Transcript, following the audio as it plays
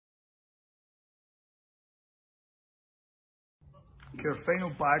Okay, our final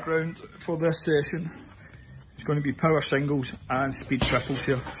background for this session is going to be power singles and speed triples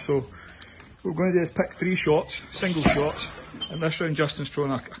here. So what we're going to do is pick 3 shots, single shots, and this round Justin's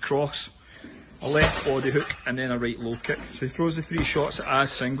throwing a cross, a left body hook and then a right low kick. So he throws the 3 shots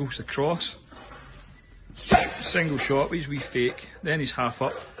as singles, the cross, single shot with his wee fake, then his half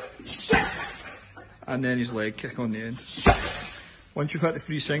up, and then his leg kick on the end. Once you've hit the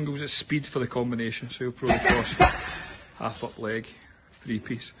 3 singles, it's speed for the combination. So he'll throw the cross, half up leg,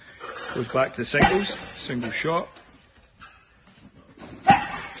 3-piece. Goes back to the singles, single shot,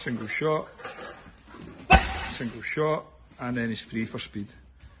 single shot, single shot, and then he's free for speed.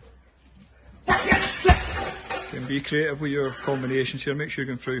 You can be creative with your combinations here, make sure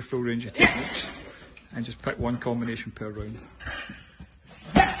you can throw your full range of techniques, and just pick one combination per round.